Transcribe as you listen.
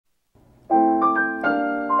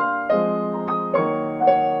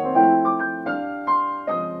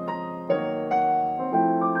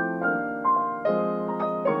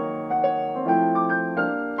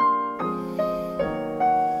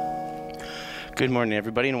Good morning,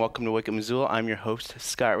 everybody, and welcome to Wake Up Missoula. I'm your host,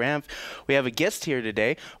 Scott Ramf. We have a guest here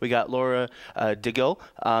today. We got Laura Diggle,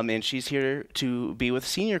 and she's here to be with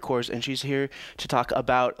Senior Corps, and she's here to talk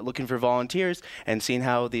about looking for volunteers and seeing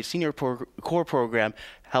how the Senior Corps program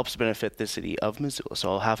helps benefit the city of Missoula.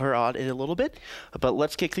 So I'll have her on in a little bit, but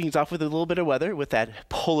let's kick things off with a little bit of weather with that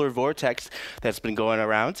polar vortex that's been going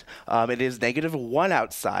around. It is -1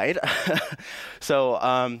 outside. So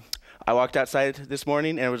I walked outside this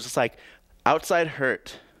morning, and it was just like, outside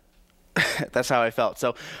hurt. That's how I felt.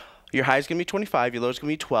 So your high is going to be 25, your low is going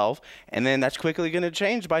to be 12, and then that's quickly going to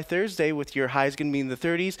change by Thursday with your highs going to be in the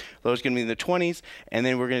 30s, lows going to be in the 20s, and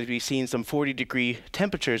then we're going to be seeing some 40-degree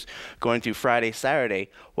temperatures going through Friday, Saturday.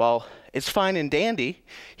 While it's fine and dandy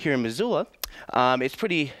here in Missoula, it's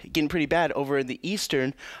getting pretty bad over in the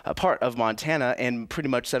eastern part of Montana and pretty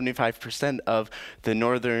much 75% of the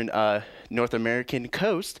northern North American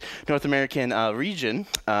region.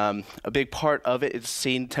 A big part of it is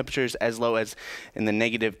seeing temperatures as low as in the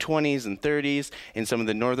 -20s and 30s in some of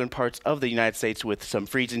the northern parts of the United States, with some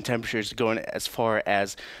freezing temperatures going as far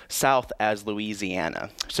as south as Louisiana.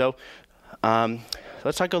 So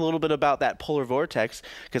let's talk a little bit about that polar vortex,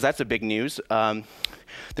 because that's a big news.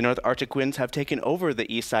 The North Arctic winds have taken over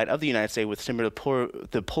the east side of the United States, with similar to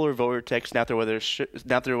the polar vortex. National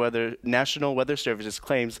Weather Services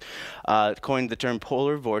coined the term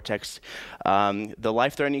polar vortex. The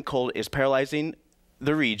life-threatening cold is paralyzing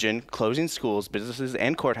the region, closing schools, businesses,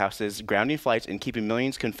 and courthouses, grounding flights, and keeping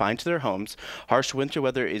millions confined to their homes. Harsh winter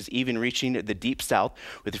weather is even reaching the deep south,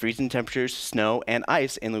 with freezing temperatures, snow, and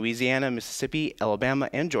ice in Louisiana, Mississippi, Alabama,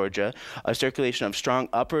 and Georgia. A circulation of strong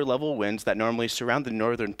upper-level winds that normally surround the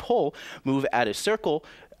northern pole move at a circle,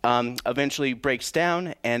 eventually breaks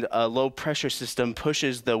down, and a low-pressure system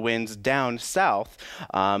pushes the winds down south.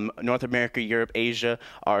 North America, Europe, Asia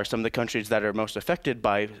are some of the countries that are most affected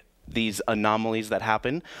by these anomalies that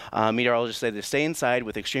happen. Meteorologists say to stay inside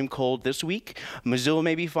with extreme cold this week. Missoula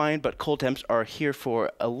may be fine, but cold temps are here for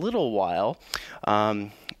a little while.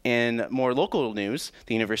 In more local news,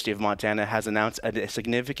 the University of Montana has announced a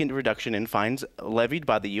significant reduction in fines levied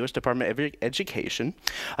by the U.S. Department of Education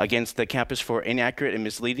against the campus for inaccurate and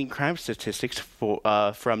misleading crime statistics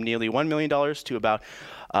from nearly $1 million to about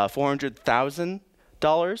 $400,000.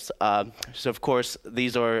 So of course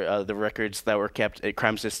these are the records that were kept at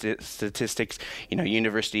crime statistics,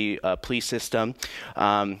 university police system.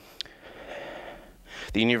 The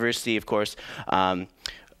university, of course,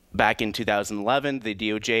 back in 2011, the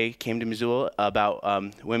DOJ came to Missoula about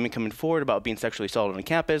women coming forward about being sexually assaulted on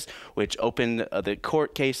campus, which opened the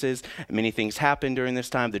court cases. Many things happened during this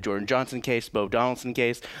time. The Jordan Johnson case, Bo Donaldson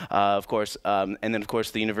case, of course, and then of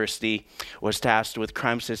course the university was tasked with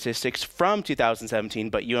crime statistics from 2017,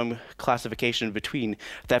 but classification between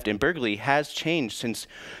theft and burglary has changed since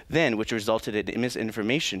then, which resulted in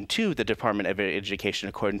misinformation to the Department of Education,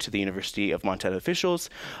 according to the University of Montana officials.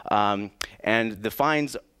 And the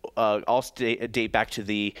fines all date back to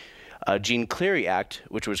the Jean Cleary Act,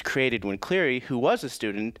 which was created when Cleary, who was a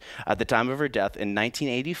student at the time of her death in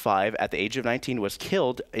 1985 at the age of 19, was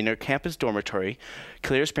killed in her campus dormitory.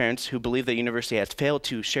 Cleary's parents, who believe the university has failed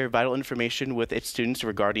to share vital information with its students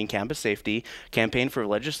regarding campus safety, campaigned for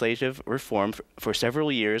legislative reform for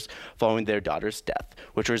several years following their daughter's death,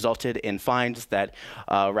 which resulted in fines that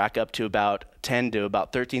rack up to about $10,000 to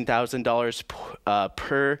about $13,000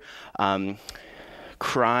 per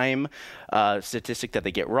crime statistic that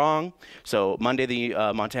they get wrong. So Monday, the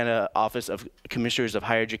Montana Office of Commissioners of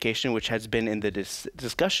Higher Education, which has been in the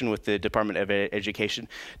discussion with the Department of Education,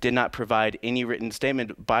 did not provide any written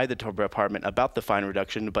statement by the department about the fine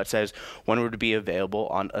reduction, but says one would be available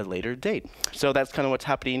on a later date. So that's kind of what's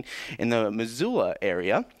happening in the Missoula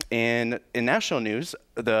area. In national news,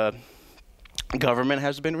 the government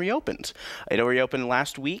has been reopened. It reopened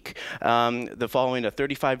last week. Following a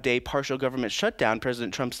 35-day partial government shutdown,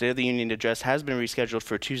 President Trump's State of the Union address has been rescheduled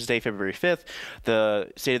for Tuesday, February 5th. The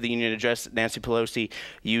State of the Union address Nancy Pelosi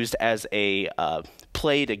used as a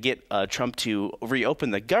play to get Trump to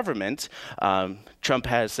reopen the government. Trump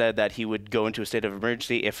has said that he would go into a state of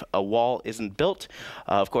emergency if a wall isn't built.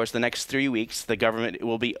 Of course, the next 3 weeks, the government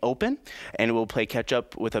will be open and will play catch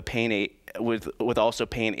up with also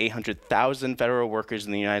paying 800,000 federal workers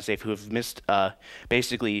in the United States who have missed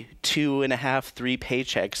basically 2.5, 3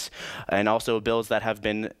 paychecks, and also bills that have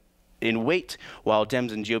been in wait while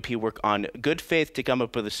Dems and GOP work on good faith to come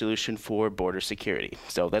up with a solution for border security.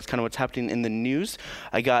 So that's kind of what's happening in the news.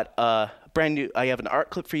 I have an art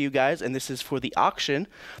clip for you guys, and this is for the auction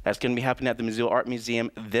that's going to be happening at the Missoula Art Museum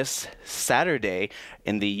this Saturday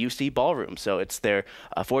in the UC Ballroom. So it's their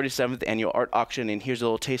 47th annual art auction, and here's a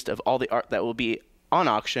little taste of all the art that will be on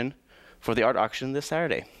auction for the art auction this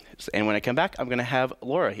Saturday. And when I come back, I'm going to have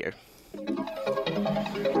Laura here.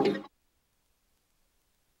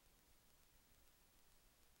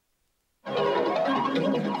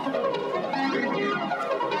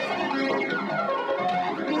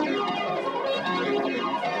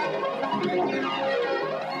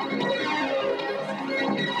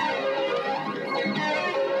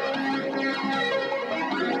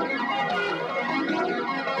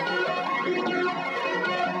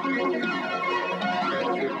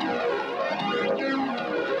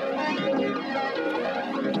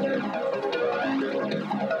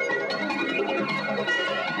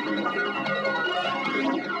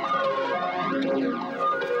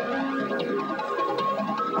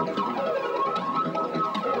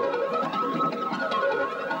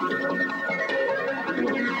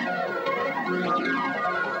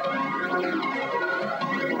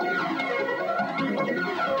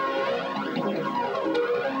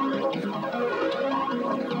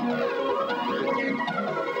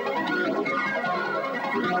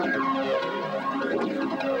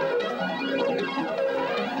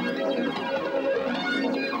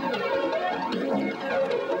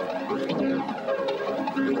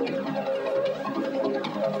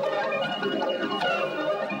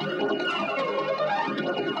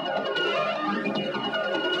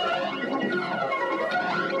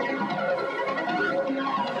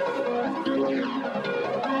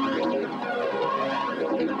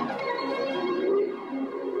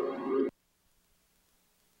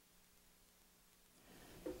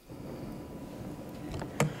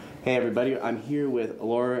 Hey everybody, I'm here with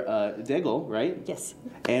Laura Daigle, right? Yes.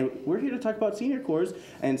 And we're here to talk about Senior Corps,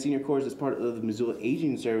 and Senior Corps is part of the Missoula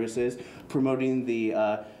Aging Services, promoting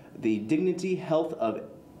the dignity, health of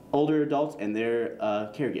older adults and their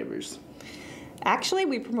caregivers. Actually,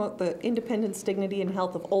 we promote the independence, dignity, and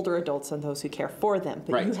health of older adults and those who care for them.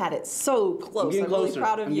 But right. You had it so close. I'm really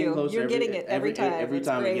proud of you. You're getting it every time. Every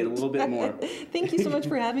time I get a little bit more. Thank you so much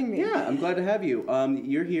for having me. Yeah, I'm glad to have you.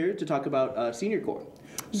 You're here to talk about Senior Corps.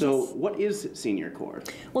 So yes. What is Senior Corps?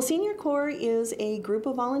 Well, Senior Corps is a group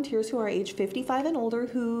of volunteers who are age 55 and older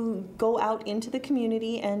who go out into the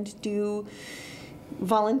community and do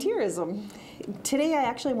volunteerism. Today I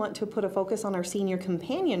actually want to put a focus on our Senior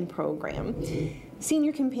Companion program.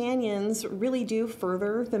 Senior Companions really do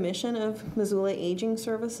further the mission of Missoula Aging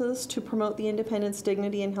Services to promote the independence,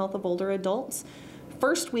 dignity, and health of older adults.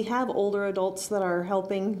 First, we have older adults that are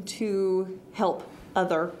helping to help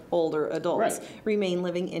other older adults remain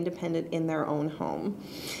living independent in their own home.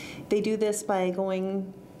 They do this by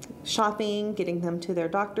going shopping, getting them to their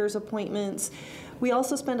doctor's appointments. We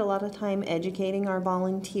also spend a lot of time educating our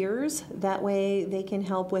volunteers. That way they can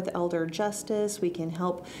help with elder justice. We can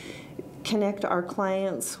help connect our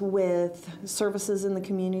clients with services in the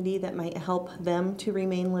community that might help them to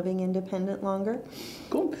remain living independent longer.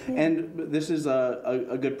 Cool. Yeah. And this is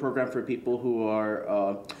a good program for people who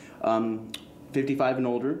are 55 and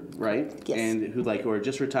older, right? Yes. And who are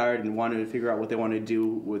just retired and want to figure out what they want to do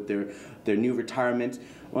with their new retirement.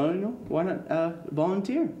 Well, why not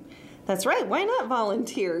volunteer? That's right. Why not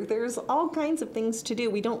volunteer? There's all kinds of things to do.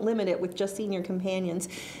 We don't limit it with just Senior Companions.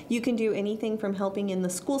 You can do anything from helping in the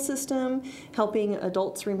school system, helping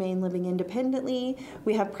adults remain living independently.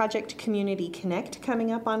 We have Project Community Connect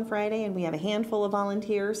coming up on Friday, and we have a handful of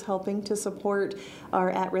volunteers helping to support our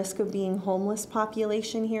at-risk of being homeless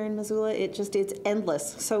population here in Missoula. It's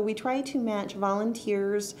endless. So we try to match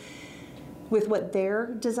volunteers with what their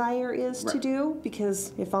desire is to do,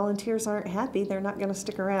 because if volunteers aren't happy, they're not going to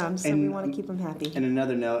stick around, so we want to keep them happy. And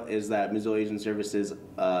another note is that Missoula Aging Services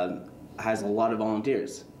has a lot of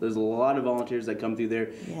volunteers. There's a lot of volunteers that come through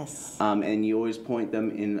there. Yes. And you always point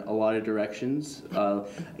them in a lot of directions. And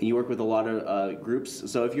you work with a lot of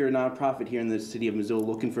groups. So if you're a nonprofit here in the city of Missoula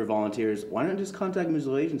looking for volunteers, why not just contact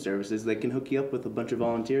Missoula Aging Services? They can hook you up with a bunch of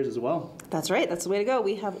volunteers as well. That's right. That's the way to go.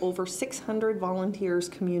 We have over 600 volunteers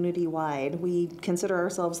community-wide. We consider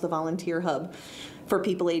ourselves the volunteer hub for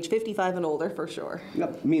people age 55 and older, for sure. Yeah,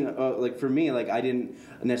 I mean, for me, I didn't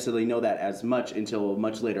necessarily know that as much until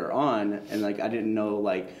much later on, and I didn't know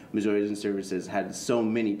Missoula Aging Services had so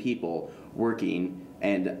many people working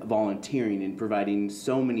and volunteering and providing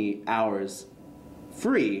so many hours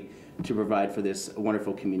free to provide for this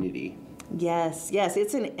wonderful community. Yes,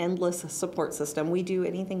 it's an endless support system. We do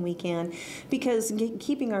anything we can because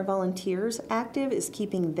keeping our volunteers active is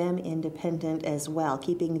keeping them independent as well,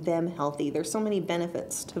 keeping them healthy. There's so many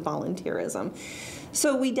benefits to volunteerism.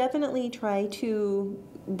 So we definitely try to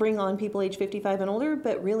bring on people age 55 and older,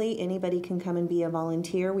 but really anybody can come and be a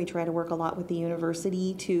volunteer. We try to work a lot with the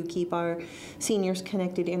university to keep our seniors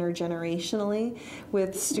connected intergenerationally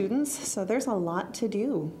with students, so there's a lot to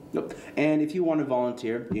do. Yep. And if you want to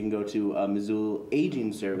volunteer, you can go to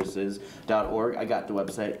MissoulaAgingServices.org. I got the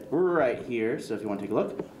website right here, so if you want to take a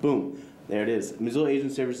look, boom. There it is,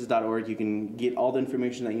 MissoulaAgingServices.org. You can get all the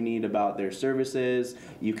information that you need about their services.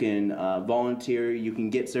 You can volunteer. You can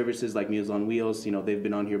get services like Meals on Wheels. You know, they've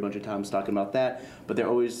been on here a bunch of times talking about that, but they're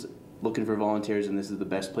always looking for volunteers, and this is the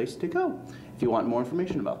best place to go if you want more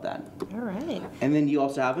information about that. All right. And then you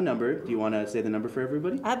also have a number. Do you want to say the number for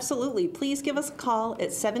everybody? Absolutely. Please give us a call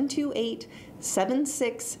at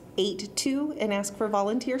 728-7682 and ask for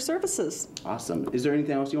volunteer services. Awesome. Is there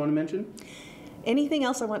anything else you want to mention? Anything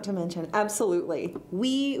else I want to mention? Absolutely.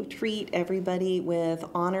 We treat everybody with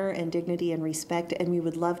honor and dignity and respect, and we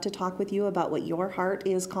would love to talk with you about what your heart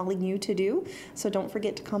is calling you to do. So don't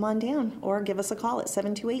forget to come on down or give us a call at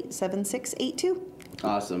 728-7682.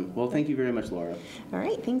 Awesome. Well, thank you very much, Laura. All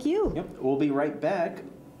right. Thank you. Yep. We'll be right back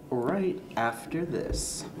right after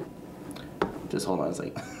this. Just hold on a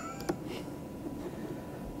second.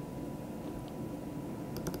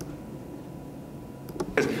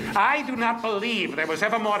 I do not believe there was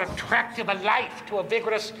ever more attractive a life to a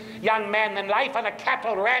vigorous young man than life on a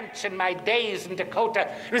cattle ranch in my days in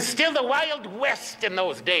Dakota. It was still the Wild West in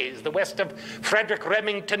those days, the West of Frederick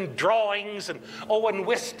Remington drawings and Owen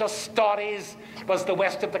Wister stories. It was the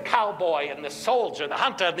West of the cowboy and the soldier, the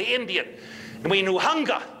hunter and the Indian. And we knew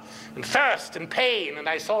hunger and thirst and pain, and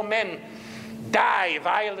I saw men die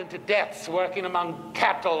violent deaths working among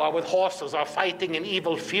cattle or with horses or fighting in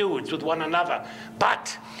evil feuds with one another.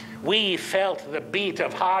 But we felt the beat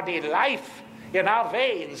of hardy life in our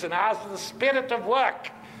veins, and ours was the spirit of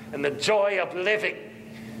work and the joy of living.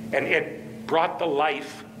 And it brought the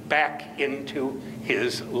life back into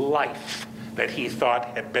his life that he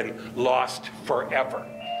thought had been lost forever.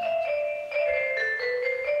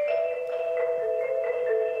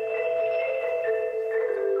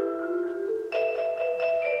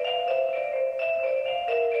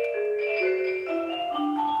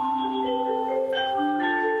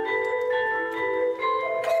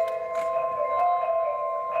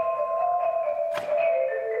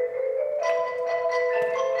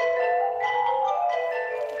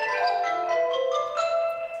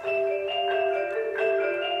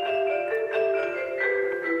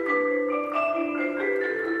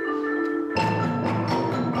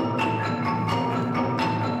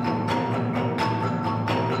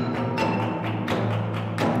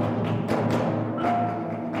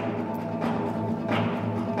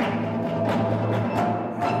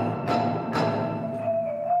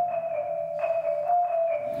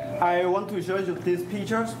 I want to show you these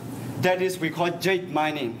pictures. That is, we call jade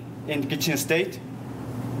mining in Gichin State.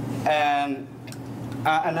 And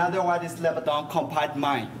another one is Lebanon compact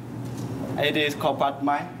mine. It is compact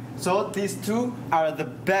mine. So these two are the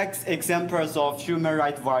best examples of human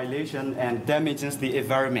rights violation and damages the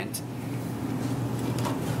environment.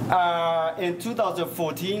 In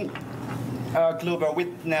 2014, Global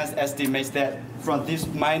Witness estimates that from this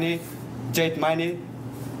mining, jade mining,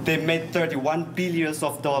 they made $31 billion.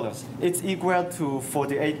 It's equal to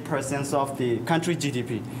 48% of the country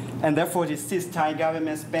GDP. And therefore, the six-time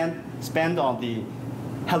government spend on the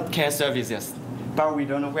healthcare services. But we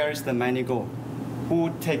don't know where is the money go.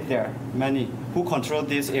 Who take their money? Who control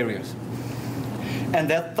these areas? And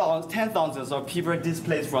there are 10,000 of people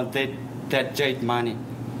displaced from that jade mining.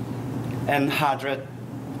 And hundreds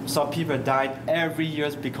of people died every year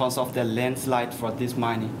because of the landslide for this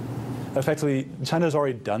mining. Effectively, China's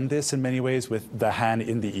already done this in many ways with the Han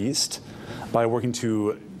in the East by working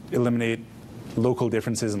to eliminate local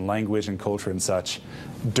differences in language and culture and such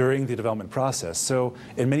during the development process. So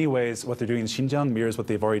in many ways, what they're doing in Xinjiang mirrors what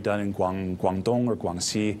they've already done in Guangdong or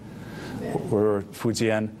Guangxi or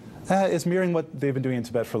Fujian. It's mirroring what they've been doing in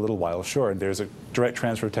Tibet for a little while, sure, and there's a direct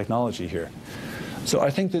transfer of technology here. So I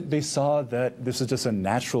think that they saw that this is just a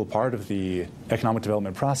natural part of the economic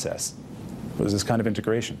development process, was this kind of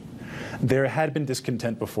integration. There had been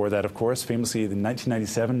discontent before that, of course, famously in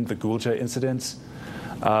 1997, the Gulja incidents,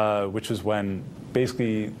 which was when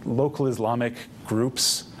basically local Islamic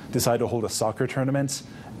groups decided to hold a soccer tournament,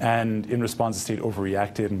 and in response the state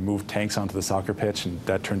overreacted and moved tanks onto the soccer pitch, and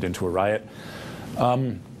that turned into a riot.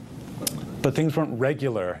 But things weren't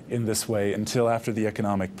regular in this way until after the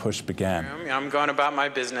economic push began. I'm going about my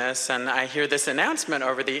business, and I hear this announcement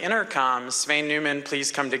over the intercom: Svein Newman,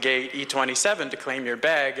 please come to gate E27 to claim your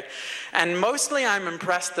bag. And mostly I'm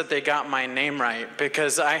impressed that they got my name right,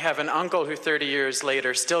 because I have an uncle who 30 years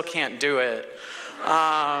later still can't do it.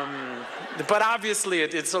 But obviously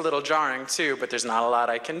it's a little jarring too, but there's not a lot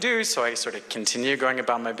I can do, so I sort of continue going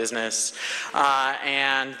about my business.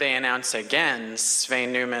 And they announce again,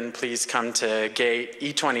 Svein Newman, please come to gate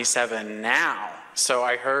E27 now. So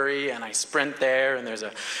I hurry and I sprint there, and there's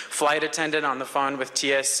a flight attendant on the phone with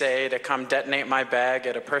TSA to come detonate my bag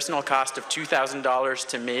at a personal cost of $2,000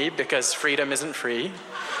 to me, because freedom isn't free.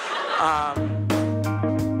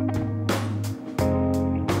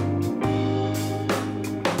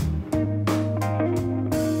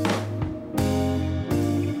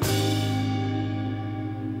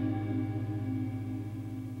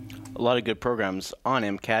 A lot of good programs on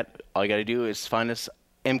MCAT. All you got to do is find us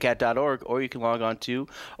MCAT.org, or you can log on to,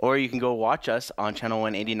 or you can go watch us on channel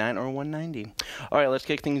 189 or 190. All right, let's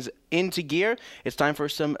kick things into gear. It's time for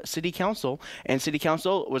some City Council. And City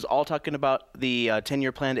Council was all talking about the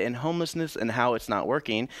 10-year plan to end homelessness and how it's not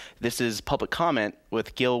working. This is public comment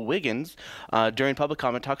with Gil Wiggins. During public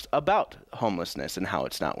comment, talks about homelessness and how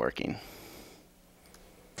it's not working.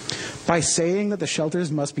 By saying that the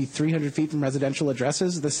shelters must be 300 feet from residential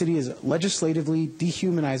addresses, the city is legislatively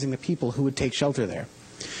dehumanizing the people who would take shelter there.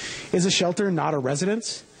 Is a shelter not a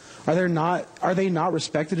residence? Are they not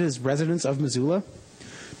respected as residents of Missoula?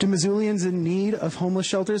 Do Missoulians in need of homeless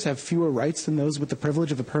shelters have fewer rights than those with the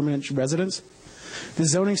privilege of a permanent residence? The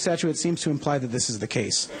zoning statute seems to imply that this is the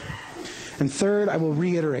case. And third, I will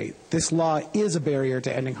reiterate, this law is a barrier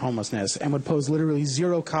to ending homelessness and would pose literally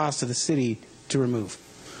zero cost to the city to remove.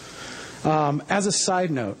 As a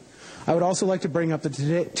side note, I would also like to bring up that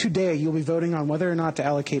today you'll be voting on whether or not to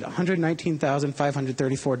allocate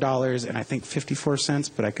 $119,534 and I think 54 cents,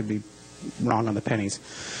 but I could be wrong on the pennies,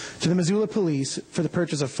 to the Missoula Police for the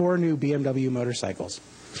purchase of 4 new BMW motorcycles.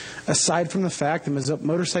 Aside from the fact that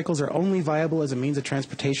motorcycles are only viable as a means of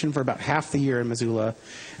transportation for about half the year in Missoula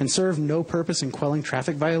and serve no purpose in quelling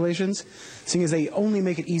traffic violations, seeing as they only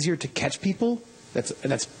make it easier to catch people,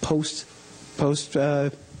 that's post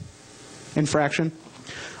infraction.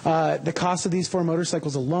 The cost of these 4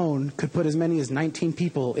 motorcycles alone could put as many as 19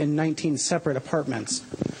 people in 19 separate apartments.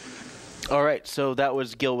 All right, so that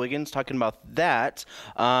was Gil Wiggins talking about that.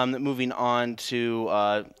 Moving on to,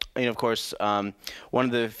 of course, one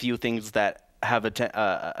of the few things that have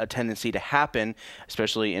a tendency to happen,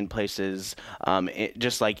 especially in places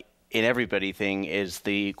just like in everybody thing, is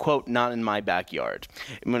the quote, "not in my backyard,"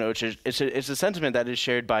 which is it's a sentiment that is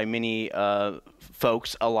shared by many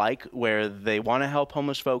folks alike, where they want to help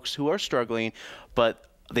homeless folks who are struggling, but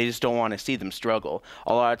they just don't want to see them struggle.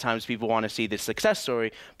 A lot of times people want to see the success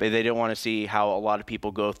story, but they don't want to see how a lot of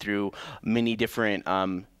people go through many different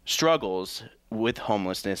struggles with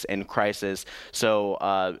homelessness and crisis. So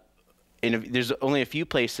there's only a few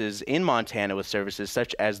places in Montana with services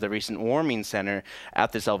such as the recent warming center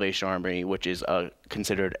at the Salvation Army, which is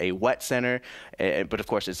considered a wet center, but of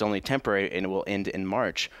course it's only temporary and it will end in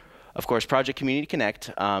March. Of course, Project Community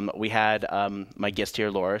Connect, we had my guest here,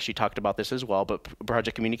 Laura. She talked about this as well, but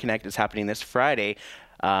Project Community Connect is happening this Friday.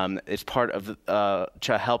 It's part of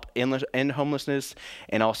to help end homelessness,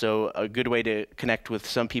 and also a good way to connect with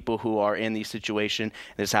some people who are in the situation.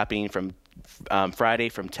 It's happening from Friday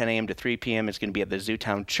from 10 a.m. to 3 p.m. It's going to be at the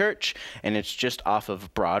Zootown Church, and it's just off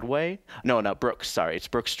of Broadway. No, Brooks, sorry. It's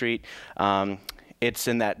Brook Street. It's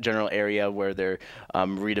in that general area where they're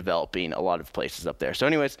redeveloping a lot of places up there. So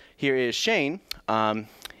anyways, here is Shane.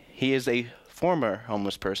 He is a former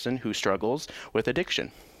homeless person who struggles with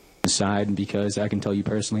addiction. Side, because I can tell you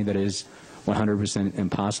personally that it is 100%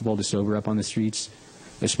 impossible to sober up on the streets,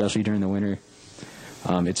 especially during the winter.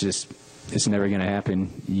 It's never going to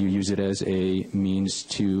happen. You use it as a means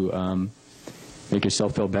to make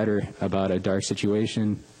yourself feel better about a dark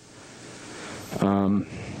situation.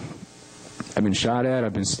 I've been shot at,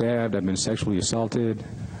 I've been stabbed, I've been sexually assaulted,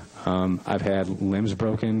 I've had limbs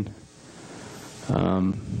broken.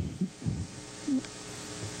 I've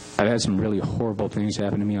had some really horrible things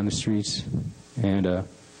happen to me on the streets, and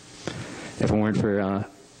if it weren't for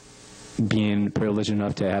being privileged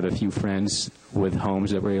enough to have a few friends with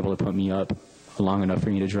homes that were able to put me up long enough for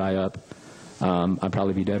me to dry up, I'd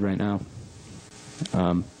probably be dead right now.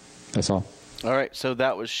 That's all. All right, so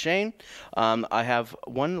that was Shane. I have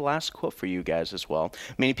one last quote for you guys as well.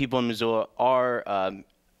 Many people in Missoula are,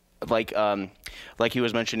 like he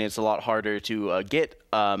was mentioning, it's a lot harder to get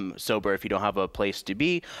sober if you don't have a place to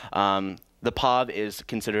be. The POV is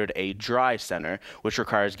considered a dry center, which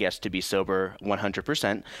requires guests to be sober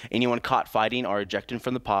 100%. Anyone caught fighting are ejected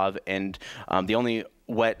from the POV, and the only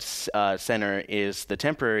wet center is the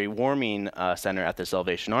temporary warming center at the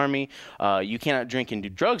Salvation Army. You cannot drink and do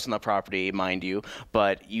drugs on the property, mind you,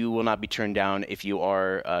 but you will not be turned down if you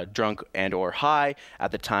are drunk and or high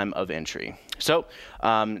at the time of entry. So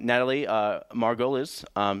Natalie Margolis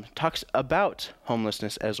talks about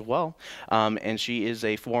homelessness as well, and she is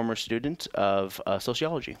a former student of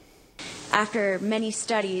sociology. After many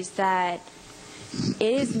studies that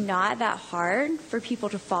it is not that hard for people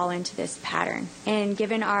to fall into this pattern. And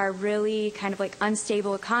given our really kind of like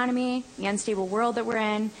unstable economy, the unstable world that we're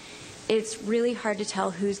in, it's really hard to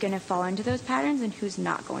tell who's going to fall into those patterns and who's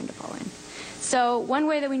not going to fall in. So one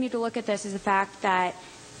way that we need to look at this is the fact that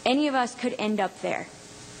any of us could end up there.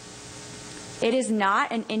 It is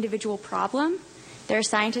not an individual problem. There are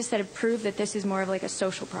scientists that have proved that this is more of like a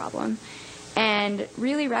social problem. And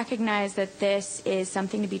really recognize that this is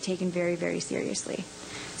something to be taken very, very seriously.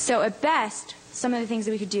 So at best, some of the things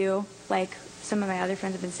that we could do, like some of my other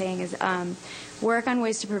friends have been saying, is work on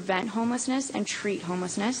ways to prevent homelessness and treat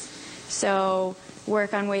homelessness. So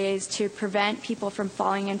work on ways to prevent people from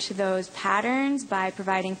falling into those patterns by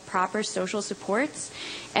providing proper social supports,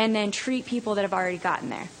 and then treat people that have already gotten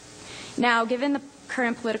there. Now, given the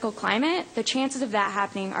current political climate, the chances of that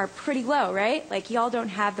happening are pretty low, right? Like, y'all don't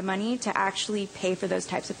have the money to actually pay for those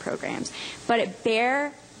types of programs. But at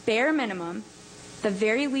bare minimum, the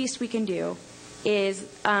very least we can do is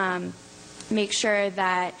make sure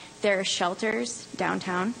that there are shelters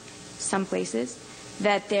downtown, some places,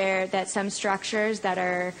 that some structures that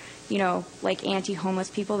are, you know, like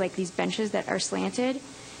anti-homeless people, like these benches that are slanted,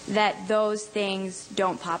 that those things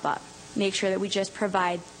don't pop up. Make sure that we just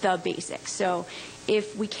provide the basics. So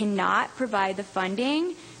if we cannot provide the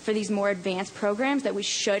funding for these more advanced programs that we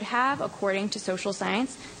should have according to social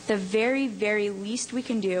science, the very, very least we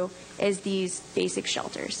can do is these basic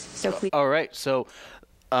shelters. So please. All right. So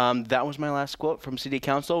that was my last quote from City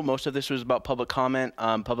Council. Most of this was about public comment.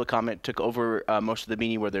 Public comment took over most of the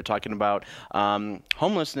meeting where they're talking about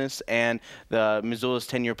homelessness, and the Missoula's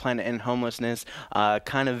 10-year plan to end homelessness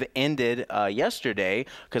kind of ended yesterday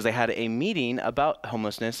because they had a meeting about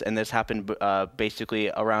homelessness, and this happened basically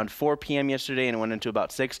around 4 p.m. yesterday, and it went into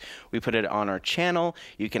about 6. We put it on our channel.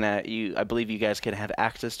 You can, I believe you guys can have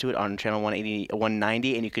access to it on channel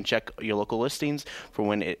 190, and you can check your local listings for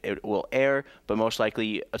when it will air, but most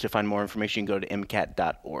likely to find more information, go to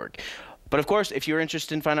mcat.org. But of course, if you're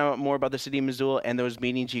interested in finding out more about the City of Missoula and those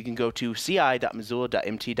meetings, you can go to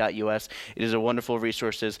ci.missoula.mt.us. It is a wonderful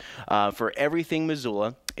resources for everything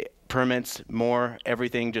Missoula. Permits, more,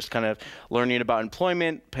 everything, just kind of learning about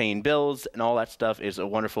employment, paying bills, and all that stuff is a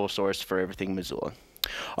wonderful source for everything Missoula.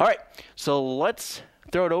 All right, so let's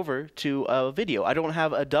throw it over to a video. I don't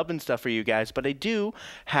have a dub and stuff for you guys, but I do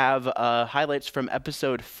have highlights from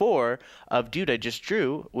episode 4 of Dude, I Just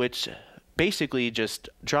Drew, which basically just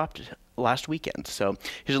dropped last weekend. So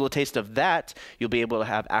here's a little taste of that. You'll be able to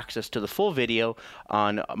have access to the full video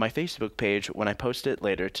on my Facebook page when I post it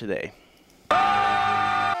later today.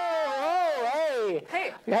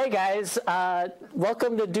 Hey guys,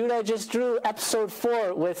 welcome to Dude I Just Drew episode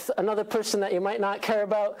 4 with another person that you might not care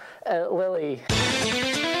about, Lily.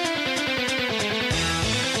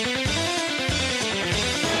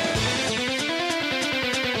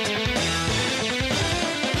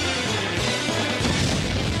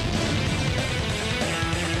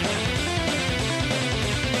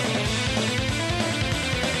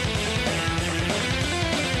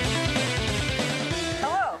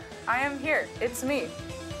 Hello, I am here. It's me.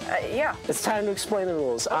 Yeah. It's time to explain the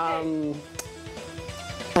rules. Okay.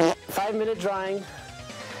 5-minute drawing.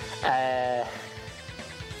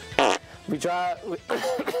 We draw.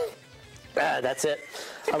 That's it.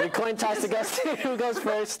 We coin toss to guess who goes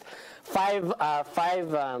first. Five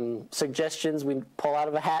suggestions we pull out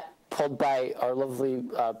of a hat, pulled by our lovely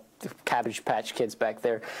Cabbage Patch Kids back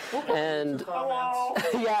there, and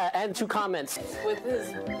yeah, and 2 comments. With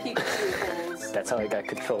his Pikachu holes. That's how I got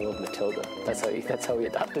control of Matilda. That's how we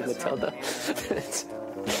adopted Matilda.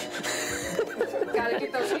 Gotta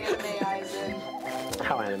get those anime eyes in.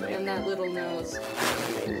 How anime? And that little nose.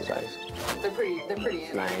 His eyes. They're pretty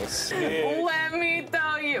anime. Nice. Let me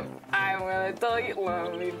tell you. I'm gonna tell you.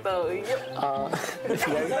 Let me tell you.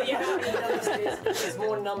 There's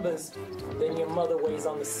more numbers than your mother weighs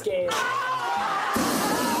on the scale.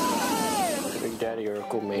 Big Daddy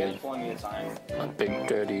Urkel made a Big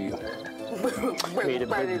Daddy made a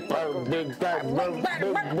big daddy.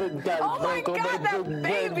 Oh my God, that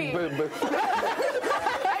baby!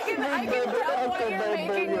 I can tell why you're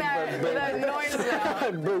making that noise now.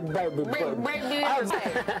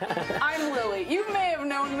 I'm Lily. You may have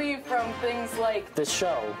known me from things like The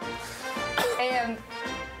show. And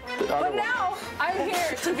But now I'm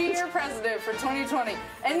here to be your president for 2020.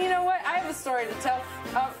 And you know what? I have a story to tell.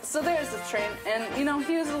 So there's this train, and you know,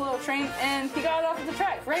 he was a little train, and he got off the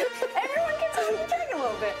track, right? Everyone gets off the track a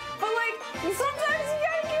little bit. But like, sometimes you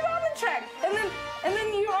gotta get on the track. And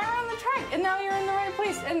then you are on the track, and now you're in the right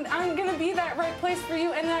place. And I'm gonna be that right place for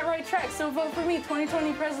you and that right track. So vote for me,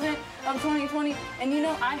 2020 president of 2020. And you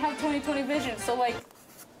know, I have 2020 vision, so like,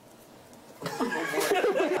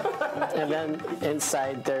 and then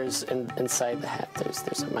inside inside the hat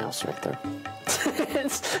there's a mouse right there.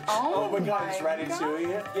 oh my God, it's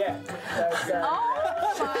Ratatouille? Yeah.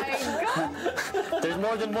 Oh my God. There's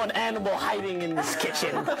more than one animal hiding in this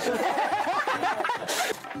kitchen.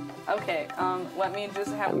 Okay, let me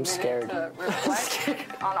just have a minute scared. to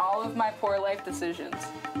reflect on all of my poor life decisions.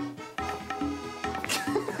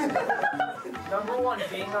 Number one,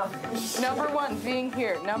 Number one, being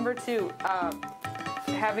here. Number two,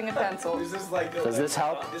 having a pencil. This is like Does this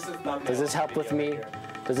help? Does this help with me?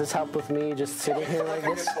 Does this help with me just sitting here like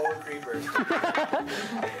this?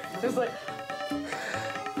 Just like.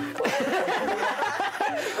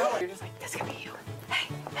 You're just like, this could be you. Hey,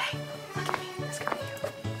 look at me. This could be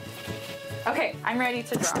you. Okay, I'm ready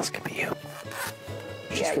to draw. This could be you.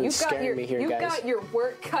 Yeah, really you've got your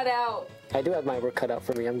work cut out. I do have my work cut out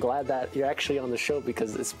for me. I'm glad that you're actually on the show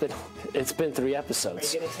because it's been 3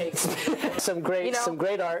 episops. Are you gonna take some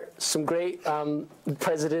great art, some great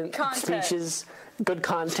president speeches, good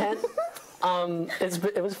content.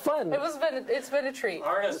 It was fun. It's been a treat.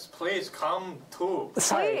 Artists, please come to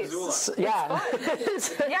Please. Yeah.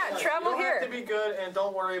 Yeah, travel you here. have to be good and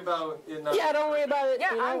don't worry about it. Yeah, don't worry about it.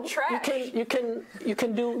 Yeah, you know, I'm trash. You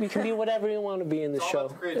can be whatever you want to be in the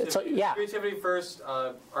show. Yeah. Creativity first,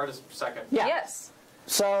 artist second. Yeah. Yes.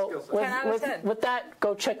 So 10 out of 10. with that,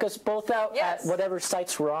 go check us both out Yes. at whatever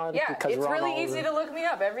sites we're on. Yeah, because it's we're on really all of easy them. to look me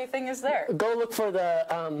up. Everything is there. Go look for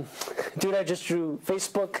the Dude I Just Drew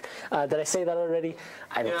Facebook. Did I say that already?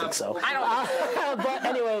 I don't think so. I don't think But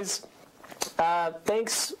anyways,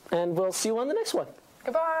 thanks, and we'll see you on the next one.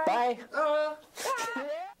 Goodbye. Bye.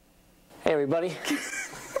 Hey, everybody.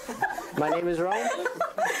 My name is Rome,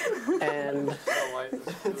 and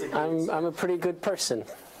I'm a pretty good person.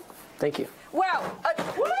 Thank you. Wow.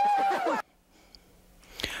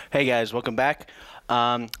 Hey guys, welcome back.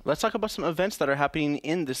 Let's talk about some events that are happening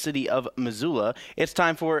in the city of Missoula. It's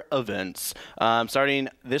time for events. Starting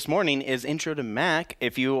this morning is Intro to Mac.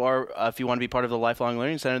 If you want to be part of the Lifelong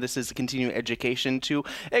Learning Center, this is continuing education to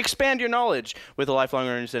expand your knowledge with the Lifelong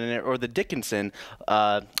Learning Center or the Dickinson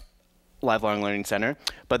Lifelong Learning Center.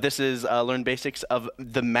 But this is Learn Basics of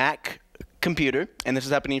the Mac computer, and this is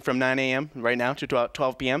happening from 9 a.m. right now to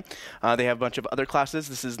 12 p.m. They have a bunch of other classes.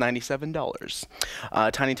 This is $97.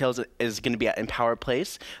 Tiny Tales is going to be at Empower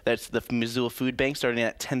Place. That's the Missoula Food Bank starting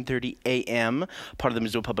at 10:30 a.m., part of the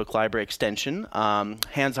Missoula Public Library Extension.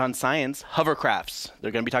 Hands-on Science, hovercrafts. They're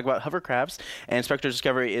going to be talking about hovercrafts, and Inspector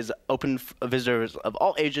Discovery is open for visitors of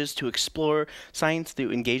all ages to explore science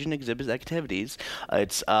through engaging exhibit activities.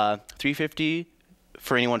 It's $350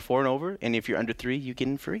 for anyone 4 and over, and if you're under 3, you get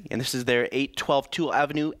in free. And this is their 812 Tool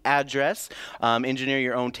Avenue address. Engineer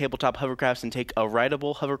your own tabletop hovercrafts and take a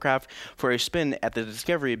rideable hovercraft for a spin at the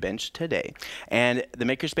Discovery Bench today. And the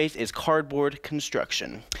makerspace is Cardboard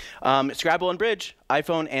Construction. Scrabble and Bridge,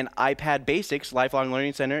 iPhone and iPad Basics. Lifelong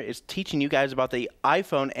Learning Center is teaching you guys about the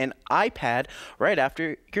iPhone and iPad right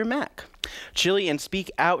after your Mac. Chili and Speak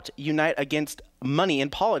Out unite against money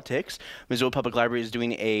and politics. Missoula Public Library is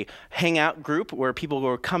doing a hangout group where people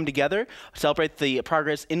will come together, celebrate the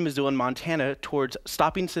progress in Missoula and Montana towards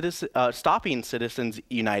stopping Citizens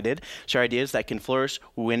United, share ideas that can flourish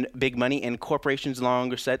when big money and corporations no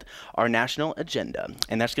longer set our national agenda.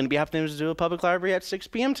 And that's going to be happening in Missoula Public Library at 6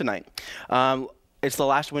 p.m. tonight. It's the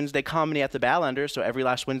last Wednesday comedy at the Badlander, so every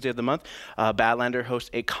last Wednesday of the month, Badlander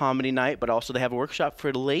hosts a comedy night, but also they have a workshop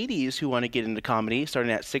for ladies who want to get into comedy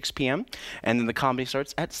starting at 6 p.m., and then the comedy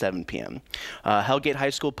starts at 7 p.m. Hellgate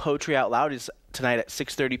High School Poetry Out Loud is tonight at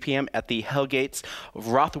 6:30 p.m. at the Hellgates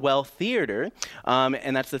Rothwell Theater,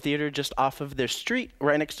 and that's the theater just off of their street,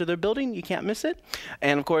 right next to their building. You can't miss it.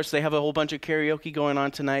 And of course, they have a whole bunch of karaoke going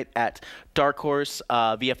on tonight at Dark Horse,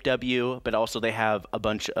 VFW, but also they have a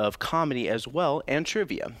bunch of comedy as well and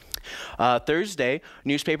trivia. Thursday,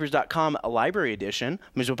 newspapers.com Library Edition.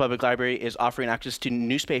 Missoula Public Library is offering access to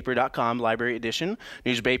newspaper.com Library Edition.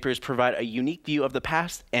 Newspapers provide a unique view of the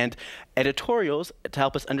past and editorials to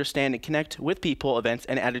help us understand and connect with people, events,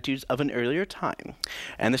 and attitudes of an earlier time.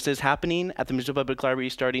 And this is happening at the Missoula Public Library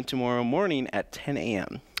starting tomorrow morning at 10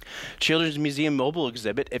 a.m. Children's Museum mobile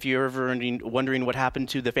exhibit. If you're ever wondering what happened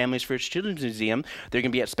to the Families First Children's Museum, they're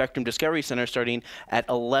going to be at Spectrum Discovery Center starting at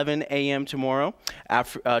 11 a.m. tomorrow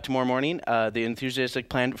morning. The enthusiastic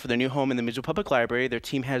plan for their new home in the Missoula Public Library. Their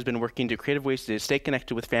team has been working to creative ways to stay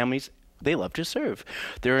connected with families they love to serve.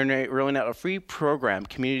 They're rolling out a free program,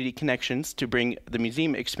 Community Connections, to bring the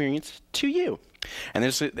museum experience to you. And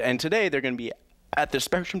today they're going to be at the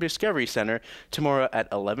Spectrum Discovery Center tomorrow at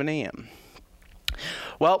 11 a.m.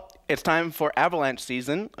 Well, it's time for avalanche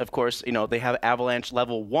season. Of course, you know, they have avalanche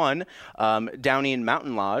level 1 down in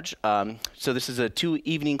Mountain Lodge. So this is a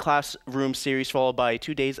 2-evening classroom series followed by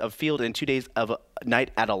 2 days of field and 2 days of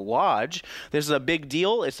night at a lodge. This is a big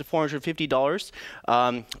deal. It's $450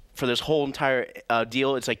 for this whole entire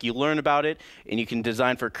deal. It's like you learn about it and you can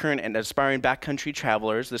design for current and aspiring backcountry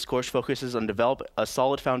travelers. This course focuses on develop a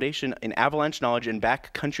solid foundation in avalanche knowledge and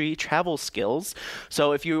backcountry travel skills.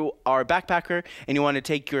 So if you are a backpacker and you want to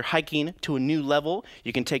take your hiking to a new level,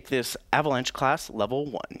 you can take this avalanche class level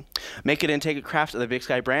 1. Make it and take a crafts at the Big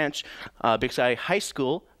Sky branch, Big Sky High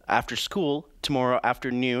School. After school tomorrow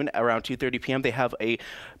afternoon around 2:30 p.m. they have a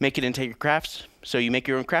make it and take your crafts. So you make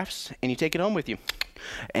your own crafts and you take it home with you.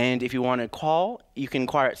 And if you want to call, you can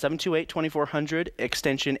inquire at 728-2400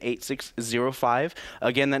 extension 8605.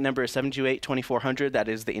 Again, that number is 728-2400. That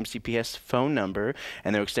is the MCPS phone number,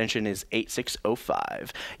 and their extension is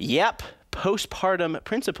 8605. Yep. Postpartum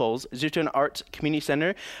Principles, Zooton Arts Community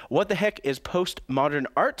Center. What the heck is postmodern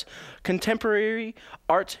art? Contemporary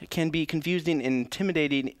art can be confusing and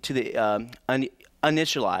intimidating to the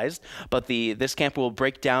uninitialized, but this camp will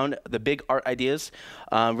break down the big art ideas,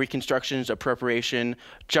 reconstructions, appropriation,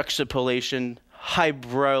 juxtaposition,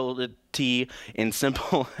 hybridity in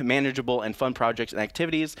simple, manageable, and fun projects and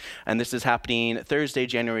activities. And this is happening Thursday,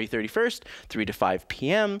 January 31st, 3 to 5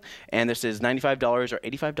 p.m. And this is $95 or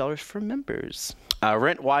 $85 for members.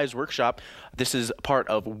 Rent Wise Workshop. This is part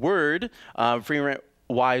of Word. Free Rent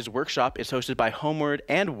Wise Workshop is hosted by Homeward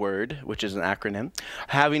and Word, which is an acronym.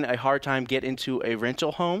 Having a hard time get into a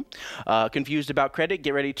rental home? Confused about credit?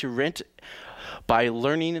 Get ready to rent by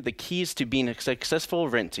learning the keys to being a successful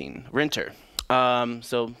renter.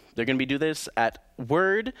 So they're going to be doing this at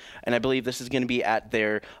Word, and I believe this is going to be at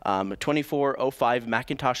their 2405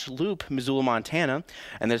 Macintosh Loop, Missoula, Montana,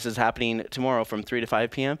 and this is happening tomorrow from 3 to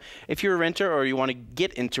 5 p.m. If you're a renter or you want to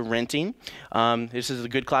get into renting, this is a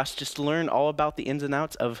good class just to learn all about the ins and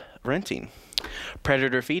outs of renting.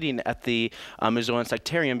 Predator feeding at the Missoula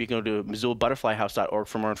Insectarium. You can go to MissoulaButterflyHouse.org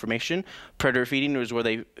for more information. Predator feeding is where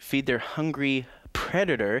they feed their hungry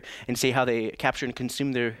predator and see how they capture and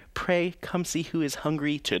consume their prey. Come see who is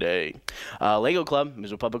hungry today. Lego Club,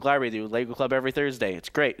 Missoula Public Library, they do Lego Club every Thursday. It's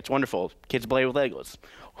great. It's wonderful. Kids play with Legos.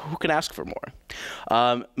 Who can ask for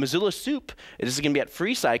more? Missoula Soup. This is going to be at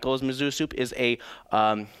Free Cycles. Missoula Soup is a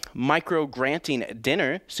micro-granting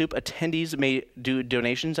dinner. Soup attendees may do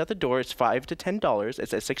donations at the door. It's $5 to $10.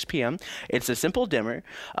 It's at 6 p.m. It's a simple dinner,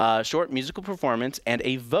 short musical performance, and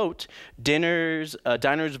a vote. Diners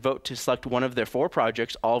vote to select one of their 4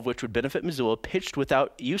 projects, all of which would benefit Missoula, pitched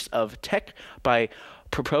without use of tech by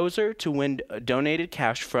proposer to win donated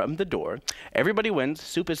cash from the door. Everybody wins.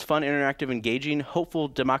 Soup is fun, interactive, engaging, hopeful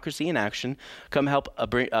democracy in action. Come help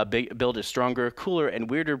build a stronger, cooler, and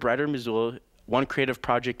weirder, brighter Missoula, one creative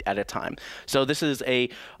project at a time. So this is a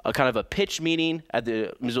kind of a pitch meeting at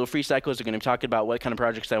the Missoula Free Cycles. They're going to be talking about what kind of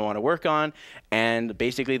projects they want to work on, and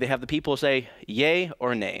basically they have the people say yay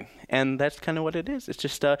or nay. And that's kind of what it is. It's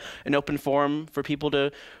just an open forum for people to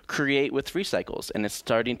create with Free Cycles, and it's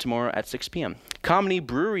starting tomorrow at 6 p.m. Comedy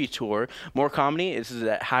Brewery Tour. More comedy. This is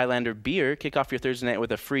at Highlander Beer. Kick off your Thursday night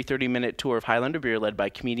with a free 30-minute tour of Highlander Beer led by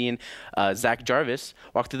comedian Zach Jarvis.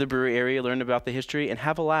 Walk through the brewery area, learn about the history, and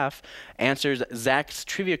have a laugh. Answers Zach's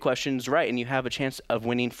trivia questions right, and you have a chance of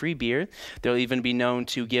winning free beer. They'll even be known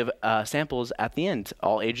to give samples at the end.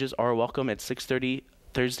 All ages are welcome at 6:30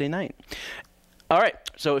 Thursday night. All right,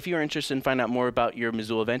 so if you're interested in finding out more about your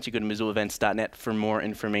Missoula events, you go to MissoulaEvents.net for more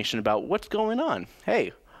information about what's going on.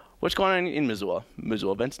 Hey, what's going on in Missoula?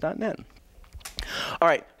 MissoulaEvents.net. All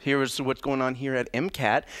right, here's what's going on here at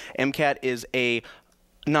MCAT. MCAT is a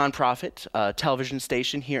nonprofit television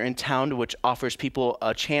station here in town, which offers people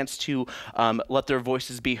a chance to let their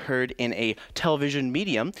voices be heard in a television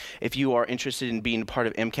medium. If you are interested in being part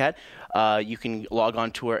of MCAT, you can log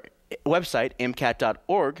on to our website,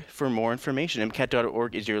 mcat.org, for more information.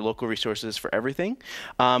 mcat.org is your local resources for everything.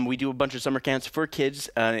 We do a bunch of summer camps for kids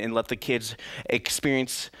and let the kids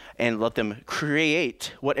experience and let them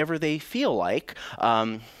create whatever they feel like.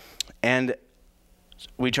 And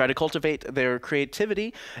we try to cultivate their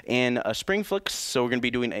creativity in Spring Flicks. So we're going to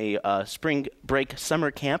be doing a spring break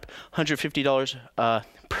summer camp, $150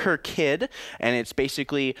 per kid, and it's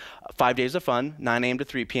basically 5 days of fun, 9 a.m. to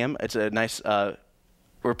 3 p.m. It's a nice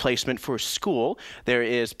replacement for school. There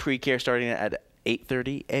is pre-care starting at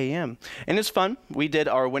 8:30 a.m. and it's fun. We did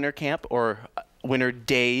our winter camp, or winter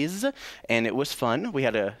days, and it was fun. We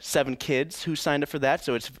had 7 kids who signed up for that,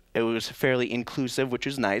 so it was fairly inclusive, which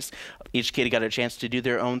is nice. Each kid got a chance to do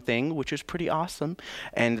their own thing, which is pretty awesome,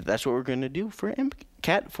 and that's what we're going to do for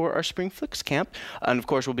MCAT for our Spring Flicks camp. And of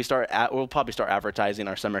course, we'll probably start advertising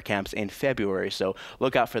our summer camps in February, so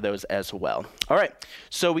look out for those as well. All right,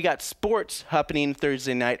 so we got sports happening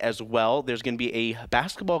Thursday night as well. There's going to be a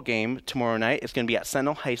basketball game tomorrow night. It's going to be at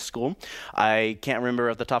Sentinel High School. I can't remember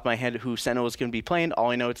off the top of my head who Sentinel is going to be playing.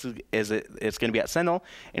 All I know is it's going to be at Sentinel,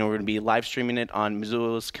 and we're going to be live streaming it on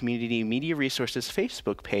Missoula's Community Media Resources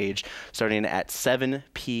Facebook page starting at 7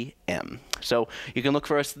 p.m. So you can look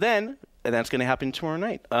for us then, and that's going to happen tomorrow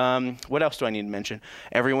night. What else do I need to mention?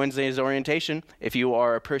 Every Wednesday is orientation. If you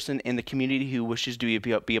are a person in the community who wishes to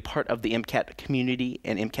be a part of the MCAT community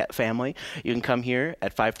and MCAT family, you can come here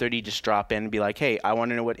at 5:30, just drop in and be like, hey, I want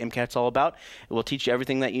to know what MCAT's all about. We'll teach you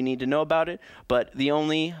everything that you need to know about it, but the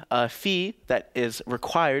only fee that is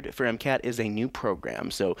required for MCAT is a new program.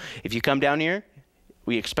 So if you come down here,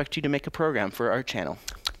 we expect you to make a program for our channel.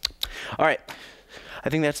 All right. I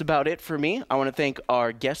think that's about it for me. I want to thank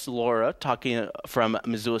our guest, Laura, talking from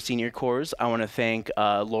Missoula Senior Corps. I want to thank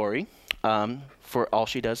Lori for all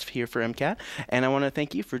she does here for MCAT. And I want to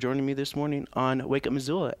thank you for joining me this morning on Wake Up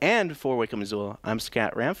Missoula. And for Wake Up Missoula, I'm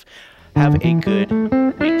Scott Ramf. Have a good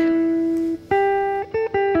week.